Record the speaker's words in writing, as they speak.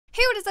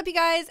Hey, what is up, you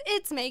guys?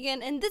 It's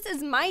Megan, and this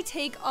is my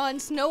take on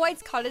Snow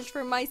White's cottage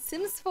for my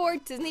Sims 4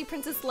 Disney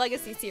Princess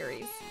Legacy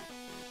series.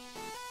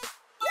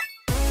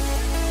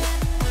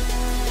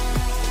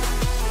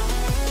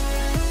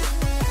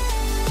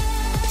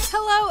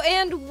 Hello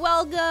and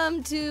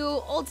welcome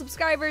to old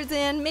subscribers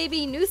and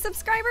maybe new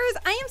subscribers.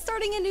 I am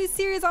starting a new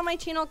series on my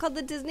channel called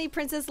the Disney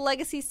Princess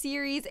Legacy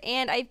series,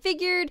 and I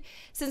figured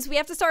since we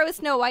have to start with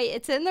Snow White,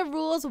 it's in the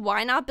rules,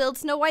 why not build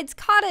Snow White's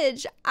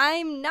cottage?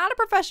 I'm not a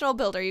professional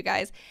builder, you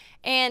guys.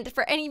 And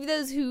for any of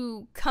those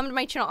who come to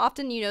my channel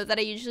often, you know that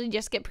I usually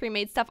just get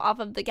pre-made stuff off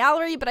of the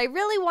gallery, but I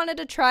really wanted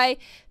to try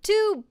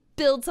to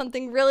build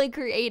something really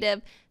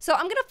creative. So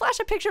I'm gonna flash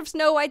a picture of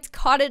Snow White's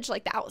cottage,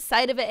 like the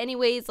outside of it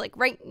anyways, like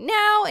right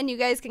now, and you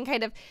guys can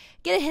kind of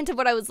get a hint of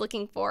what I was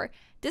looking for.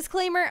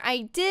 Disclaimer,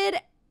 I did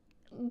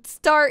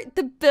start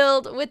the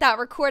build without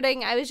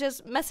recording. I was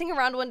just messing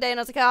around one day and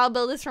I was like, oh, I'll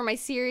build this for my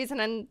series,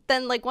 and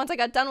then like once I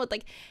got done with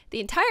like the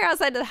entire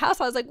outside of the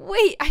house, I was like,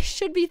 wait, I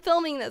should be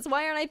filming this.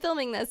 Why aren't I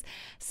filming this?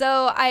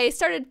 So I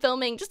started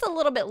filming just a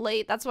little bit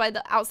late. That's why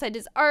the outside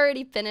is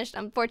already finished,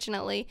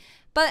 unfortunately.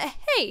 But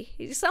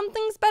hey,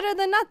 something's better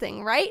than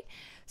nothing, right?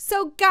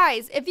 So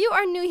guys, if you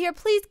are new here,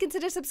 please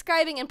consider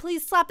subscribing and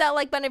please slap that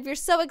like button if you're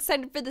so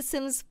excited for the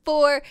Sims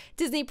 4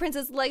 Disney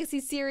Princess Legacy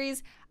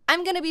series.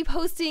 I'm going to be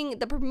posting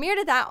the premiere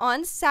to that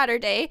on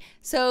Saturday,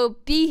 so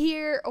be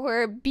here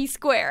or be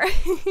square.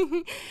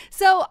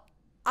 So,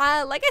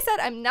 like I said,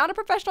 I'm not a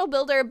professional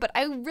builder, but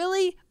I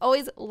really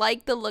always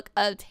like the look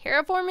of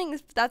terraforming,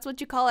 if that's what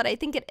you call it. I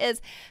think it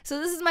is. So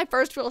this is my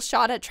first real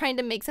shot at trying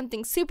to make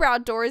something super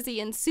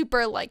outdoorsy and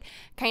super like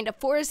kind of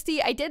foresty.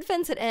 I did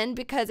fence it in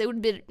because it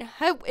would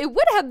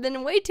have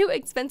been way too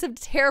expensive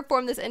to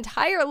terraform this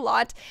entire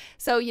lot.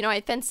 So, you know,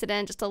 I fenced it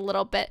in just a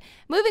little bit.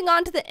 Moving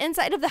on to the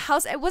inside of the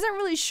house, I wasn't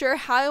really sure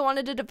how I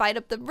wanted to divide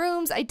up the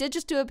rooms. I did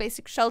just do a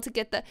basic shell to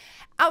get the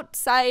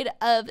outside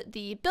of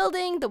the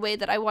building the way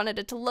that I wanted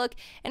it to look.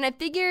 And I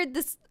figured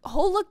this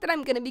whole look that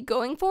I'm going to be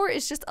going for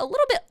is just a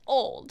little bit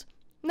old.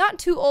 Not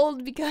too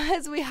old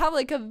because we have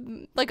like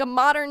a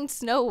modern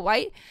Snow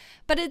White,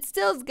 but it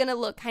still is going to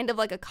look kind of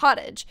like a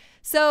cottage.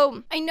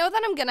 So I know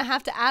that I'm going to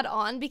have to add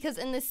on because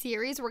in this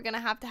series, we're going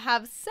to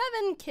have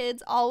 7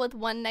 kids, all with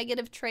one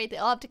negative trait. They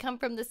all have to come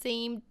from the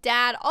same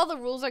dad. All the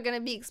rules are going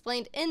to be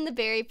explained in the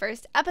very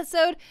first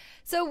episode.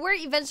 So we're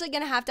eventually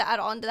going to have to add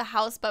on to the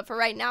house. But for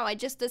right now, I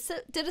just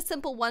did a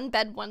simple 1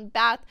 bed, 1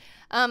 bath,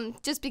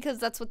 just because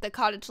that's what the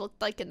cottage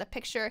looked like in the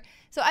picture.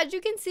 So as you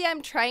can see,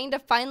 I'm trying to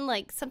find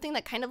like something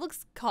that kind of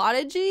looks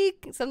cottagey,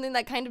 something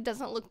that kind of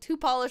doesn't look too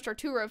polished or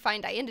too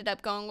refined. I ended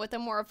up going with a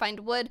more refined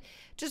wood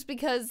just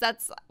because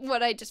that's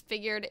what I just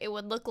figured it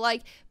would look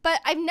like. But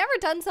I've never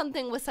done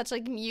something with such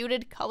like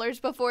muted colors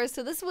before,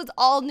 so this was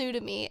all new to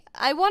me.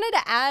 I wanted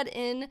to add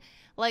in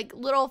like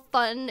little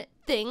fun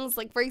things,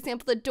 like for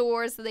example the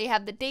doors, so they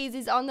have the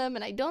daisies on them,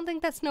 and I don't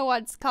think that Snow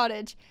White's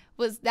cottage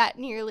was that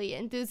nearly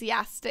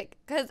enthusiastic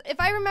because if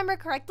I remember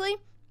correctly,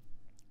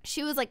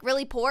 she was like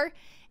really poor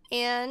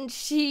and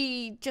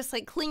she just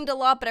like cleaned a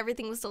lot, but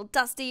everything was still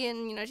dusty,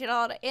 and you know, she had a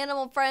lot of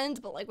animal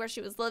friends, but like where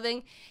she was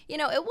living, you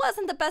know, it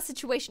wasn't the best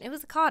situation. It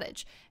was a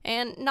cottage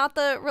and not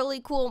the really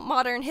cool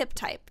modern hip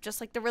type,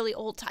 just like the really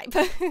old type.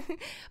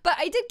 But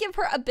I did give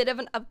her a bit of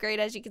an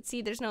upgrade. As you can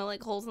see, there's no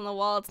like holes in the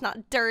wall. It's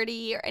not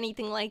dirty or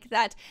anything like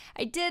that.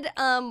 I did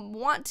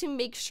want to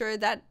make sure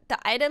that the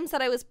items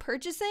that I was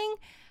purchasing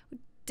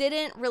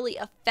didn't really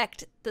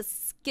affect the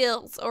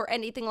skills or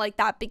anything like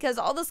that, because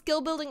all the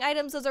skill building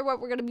items, those are what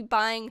we're going to be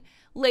buying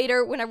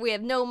later whenever we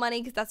have no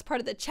money, because that's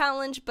part of the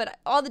challenge. But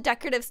all the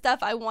decorative stuff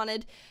I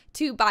wanted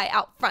to buy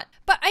out front.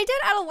 But I did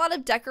add a lot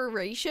of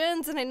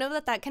decorations, and I know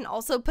that that can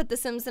also put the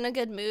Sims in a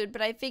good mood,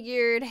 but I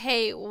figured,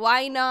 hey,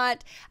 why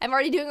not? I'm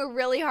already doing a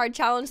really hard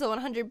challenge, the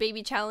 100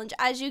 baby challenge,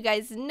 as you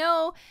guys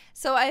know,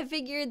 so I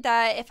figured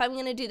that if I'm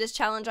going to do this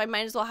challenge, I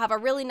might as well have a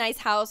really nice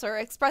house or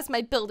express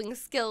my building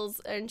skills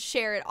and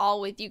share it all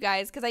with you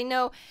guys, because I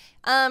know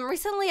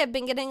recently I've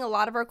been getting a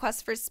lot of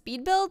requests for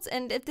speed builds,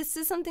 and if this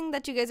is something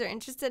that you guys are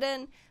interested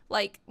in,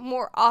 like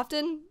more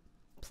often,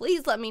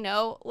 please let me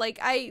know. Like,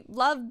 I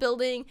love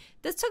building.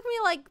 This took me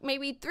like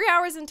maybe 3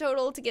 hours in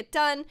total to get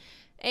done,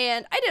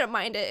 and I didn't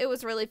mind it. It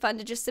was really fun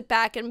to just sit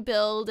back and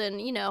build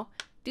and, you know,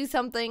 do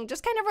something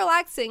just kind of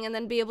relaxing and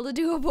then be able to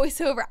do a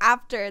voiceover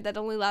after that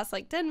only lasts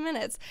like 10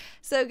 minutes.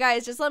 So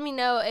guys, just let me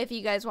know if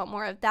you guys want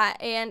more of that,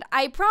 and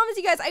I promise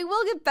you guys I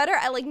will get better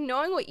at like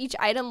knowing what each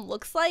item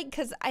looks like,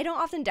 because I don't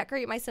often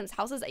decorate my Sims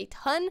houses a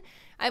ton.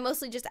 I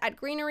mostly just add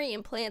greenery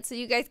and plants, so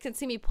you guys can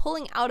see me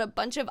pulling out a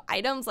bunch of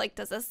items like,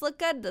 does this look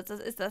good?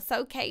 Is this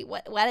okay?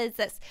 What is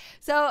this?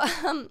 So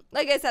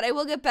like I said, I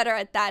will get better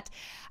at that.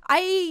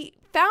 I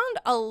found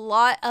a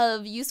lot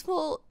of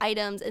useful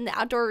items in the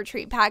outdoor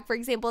retreat pack. For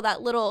example,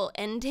 that little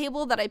end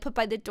table that I put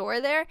by the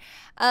door there.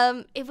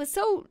 It was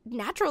so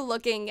natural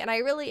looking and I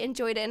really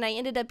enjoyed it, and I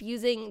ended up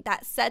using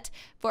that set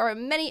for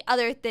many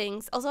other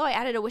things. Also, I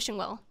added a wishing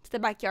well to the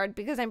backyard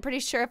because I'm pretty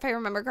sure, if I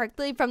remember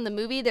correctly from the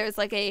movie, there's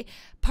like a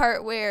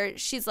part where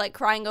she's like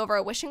crying over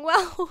a wishing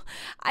well.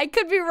 I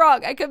could be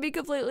wrong. I could be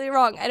completely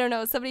wrong. I don't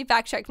know. Somebody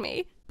fact check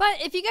me.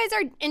 But if you guys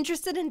are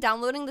interested in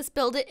downloading this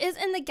build, it is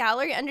in the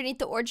gallery underneath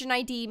the origin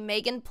ID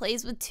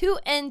Meganplays with 2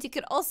 N's. You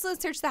could also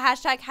search the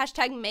hashtag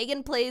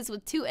Meganplays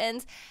with 2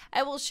 N's.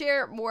 I will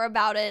share more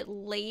about it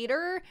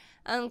later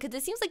because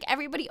it seems like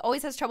everybody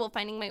always has trouble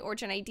finding my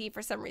origin ID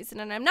for some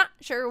reason, and I'm not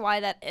sure why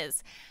that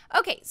is.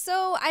 Okay,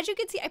 so as you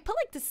can see, I put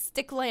like this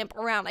stick lamp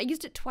around. I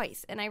used it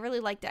twice, and I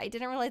really liked it. I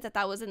didn't realize that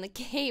that was in the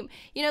game.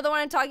 You know the one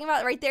I'm talking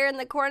about right there in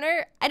the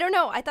corner? I don't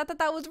know. I thought that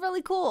that was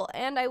really cool,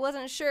 and I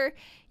wasn't sure,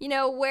 you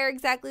know, where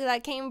exactly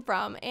that came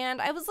from.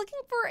 And I was looking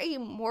for a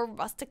more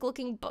rustic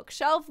looking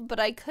bookshelf, but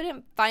I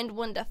couldn't find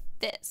one to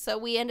fit. So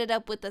we ended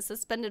up with a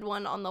suspended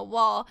one on the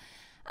wall.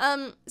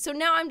 So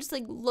now I'm just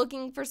like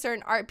looking for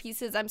certain art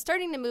pieces. I'm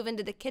starting to move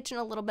into the kitchen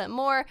a little bit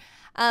more.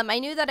 I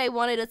knew that I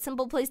wanted a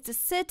simple place to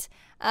sit,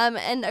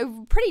 and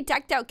a pretty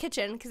decked out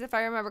kitchen, because if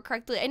I remember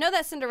correctly, I know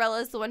that Cinderella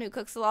is the one who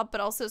cooks a lot,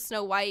 but also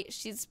Snow White,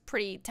 she's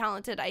pretty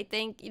talented, I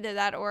think, either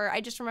that or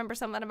I just remember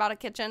something about a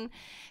kitchen.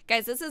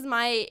 Guys, this is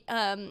my,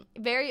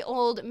 very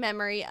old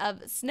memory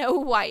of Snow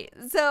White.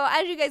 So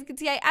as you guys can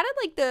see, I added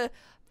like the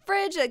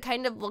fridge that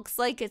kind of looks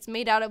like it's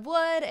made out of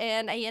wood,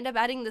 and I end up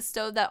adding the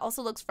stove that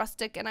also looks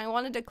rustic, and I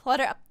wanted to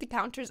clutter up the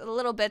counters a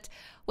little bit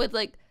with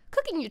like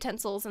cooking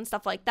utensils and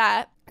stuff like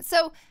that.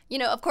 So, you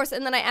know, of course,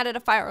 and then I added a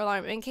fire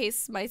alarm in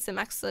case my sim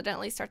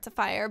accidentally starts a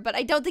fire, but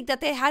I don't think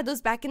that they had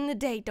those back in the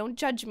day. Don't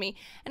judge me.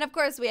 And of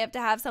course, we have to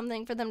have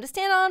something for them to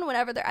stand on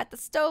whenever they're at the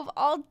stove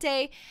all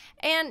day.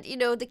 And, you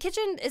know, the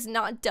kitchen is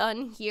not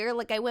done here.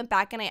 Like, I went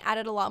back and I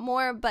added a lot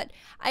more, but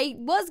I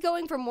was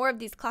going for more of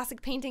these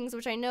classic paintings,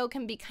 which I know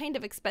can be kind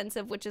of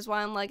expensive, which is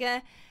why I'm like,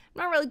 I'm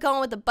not really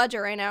going with the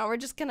budget right now. We're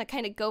just going to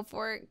kind of go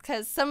for it,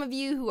 because some of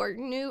you who are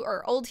new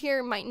or old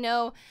here might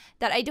know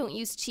that I don't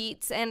use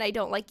cheats, and I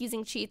don't like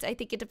using cheats. I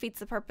think it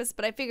defeats the purpose,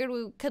 but I figured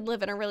we could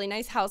live in a really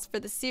nice house for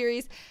the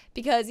series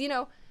because, you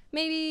know,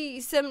 maybe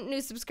some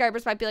new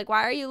subscribers might be like,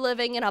 why are you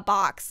living in a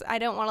box? I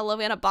don't want to live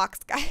in a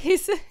box,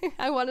 guys.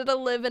 I wanted to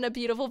live in a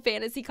beautiful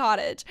fantasy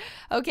cottage,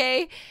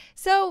 okay?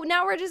 So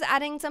now we're just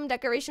adding some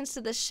decorations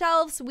to the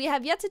shelves. We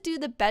have yet to do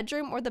the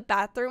bedroom or the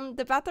bathroom.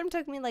 The bathroom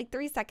took me like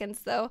 3 seconds,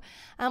 though.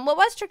 What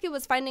was tricky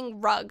was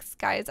finding rugs,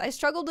 guys. I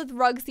struggled with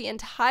rugs the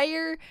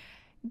entire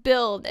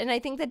build, and I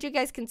think that you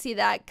guys can see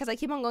that because I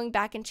keep on going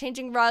back and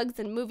changing rugs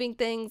and moving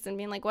things and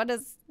being like, what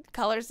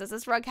colors does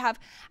this rug have?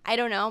 I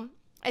don't know.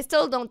 I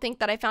still don't think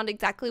that I found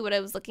exactly what I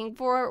was looking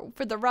for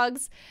the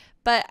rugs,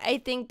 but I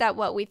think that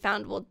what we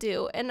found will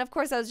do. And of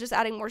course, I was just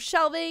adding more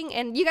shelving,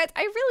 and you guys,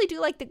 I really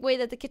do like the way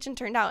that the kitchen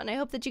turned out, and I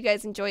hope that you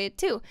guys enjoy it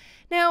too.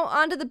 Now,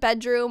 onto the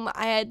bedroom.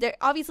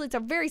 Obviously, it's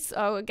a very,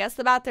 I guess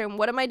the bathroom.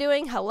 What am I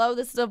doing? Hello,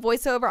 this is a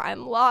voiceover.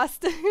 I'm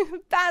lost.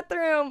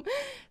 Bathroom.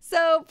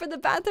 So for the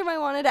bathroom, I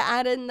wanted to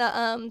add in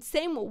the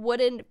same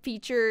wooden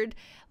featured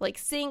like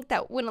sink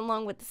that went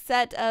along with the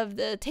set of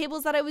the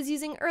tables that I was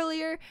using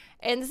earlier,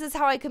 and this is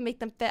how I could make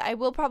them fit. I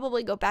will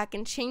probably go back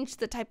and change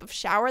the type of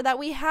shower that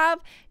we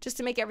have just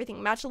to make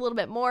everything match a little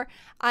bit more.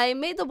 I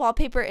made the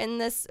wallpaper in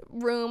this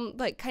room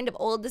like kind of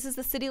old. This is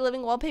the city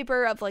living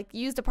wallpaper of like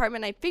used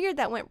apartment. I figured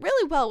that went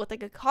really well with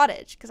like a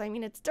cottage because I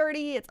mean it's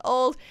dirty, it's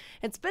old,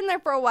 it's been there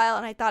for a while,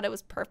 and I thought it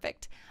was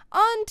perfect.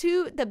 On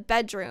to the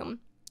bedroom.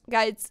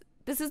 Guys,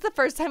 this is the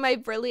first time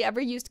I've really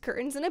ever used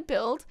curtains in a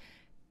build.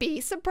 Be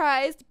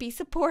surprised, be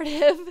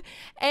supportive,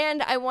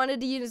 and I wanted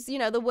to use, you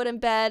know, the wooden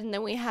bed, and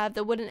then we have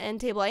the wooden end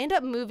table. I end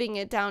up moving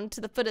it down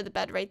to the foot of the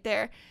bed right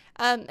there,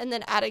 and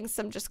then adding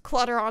some just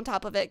clutter on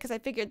top of it because I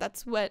figured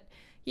that's what,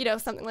 you know,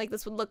 something like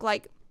this would look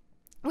like.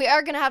 We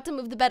are going to have to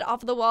move the bed off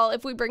the wall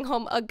if we bring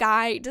home a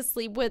guy to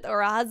sleep with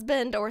or a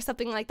husband or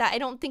something like that. I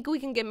don't think we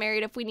can get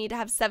married if we need to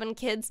have 7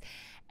 kids,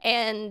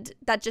 and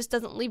that just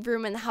doesn't leave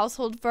room in the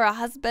household for a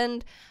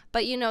husband.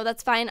 But, you know,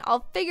 that's fine.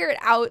 I'll figure it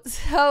out.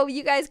 So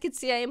you guys can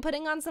see I am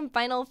putting on some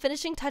final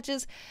finishing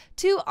touches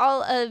to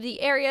all of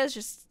the areas.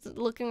 Just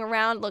looking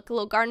around, look, a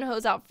little garden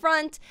hose out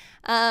front,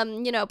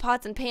 you know,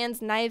 pots and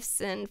pans, knives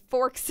and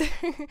forks,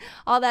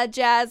 all that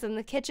jazz in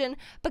the kitchen.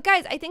 But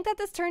guys, I think that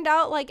this turned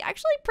out like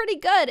actually pretty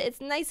good. It's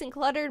nice and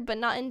cluttered, but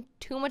not in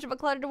too much of a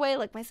cluttered way.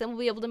 Like my son will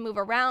be able to move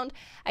around.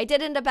 I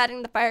did end up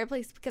adding the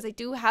fireplace because I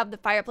do have the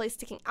fireplace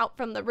sticking out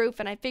from the roof,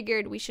 and I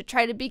figured we should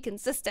try to be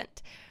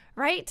consistent,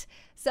 right?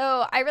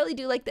 So I really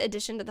do like the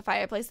addition to the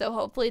fireplace, though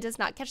hopefully it does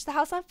not catch the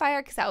house on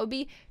fire because that would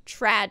be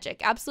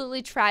tragic,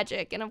 absolutely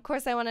tragic. And of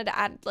course I wanted to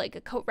add like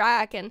a coat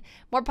rack and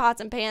more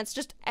pots and pans,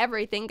 just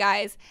everything,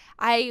 guys.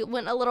 I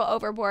went a little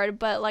overboard,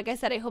 but like I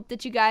said, I hope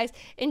that you guys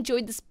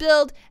enjoyed this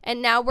build,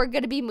 and now we're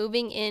going to be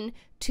moving in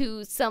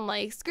to some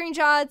like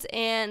screenshots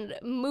and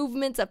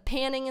movements of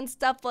panning and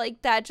stuff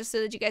like that, just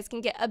so that you guys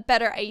can get a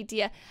better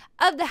idea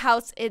of the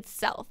house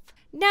itself.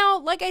 Now,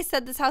 like I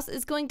said, this house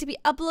is going to be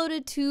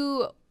uploaded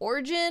to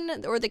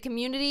origin or the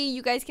community,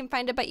 you guys can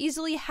find it by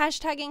easily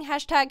hashtagging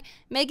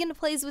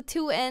 #Meganplays with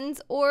 2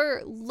 N's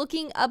or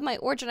looking up my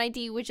origin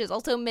ID, which is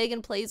also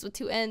Meganplays with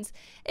 2 N's.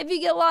 If you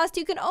get lost,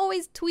 you can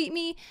always tweet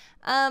me.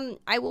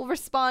 I will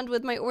respond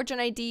with my origin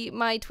ID.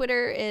 My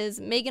Twitter is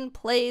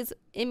Meganplays,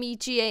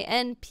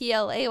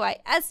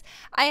 MEGANPLAYS.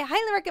 I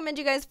highly recommend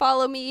you guys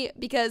follow me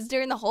because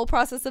during the whole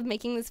process of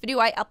making this video,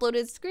 I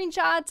uploaded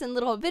screenshots and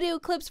little video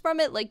clips from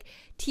it, like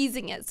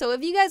teasing it. So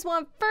if you guys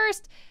want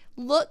first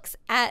looks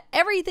at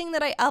everything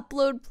that I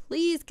upload,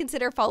 please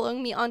consider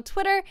following me on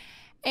Twitter.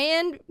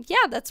 And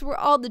yeah, that's where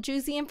all the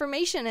juicy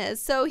information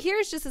is. So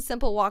here's just a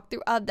simple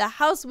walkthrough of the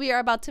house. We are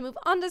about to move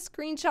on to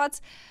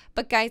screenshots.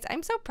 But guys,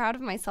 I'm so proud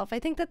of myself. I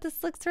think that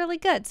this looks really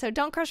good. So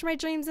don't crush my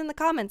dreams in the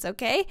comments,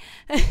 okay?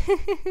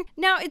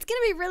 Now, it's going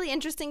to be really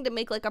interesting to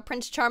make like a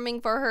Prince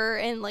Charming for her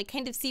and like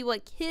kind of see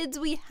what kids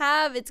we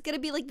have. It's going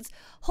to be like this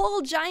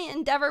whole giant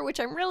endeavor, which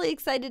I'm really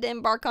excited to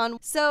embark on.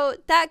 So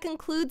that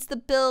concludes the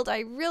build. I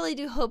really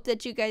do hope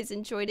that you guys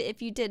enjoyed it.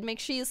 If you did, make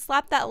sure you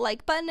slap that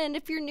like button. And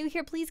if you're new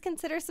here, please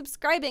consider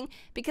subscribing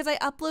because I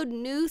upload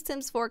new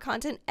Sims 4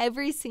 content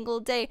every single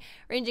day,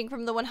 ranging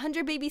from the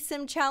 100 Baby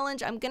Sim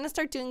Challenge. I'm going to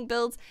start doing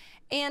builds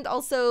and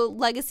also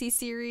legacy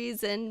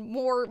series and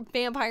more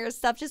vampire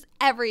stuff, just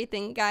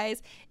everything,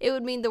 guys. It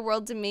would mean the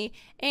world to me.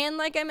 And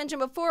like I mentioned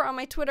before, on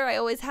my Twitter, I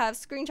always have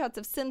screenshots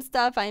of Sim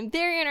stuff. I'm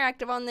very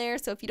interactive on there,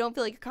 so if you don't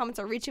feel like your comments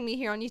are reaching me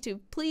here on YouTube,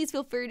 please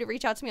feel free to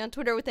reach out to me on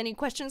Twitter with any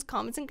questions,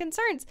 comments, and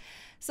concerns.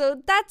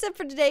 So that's it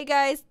for today,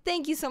 guys.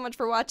 Thank you so much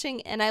for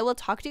watching, and I will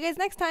talk to you guys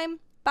next time.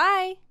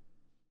 Bye!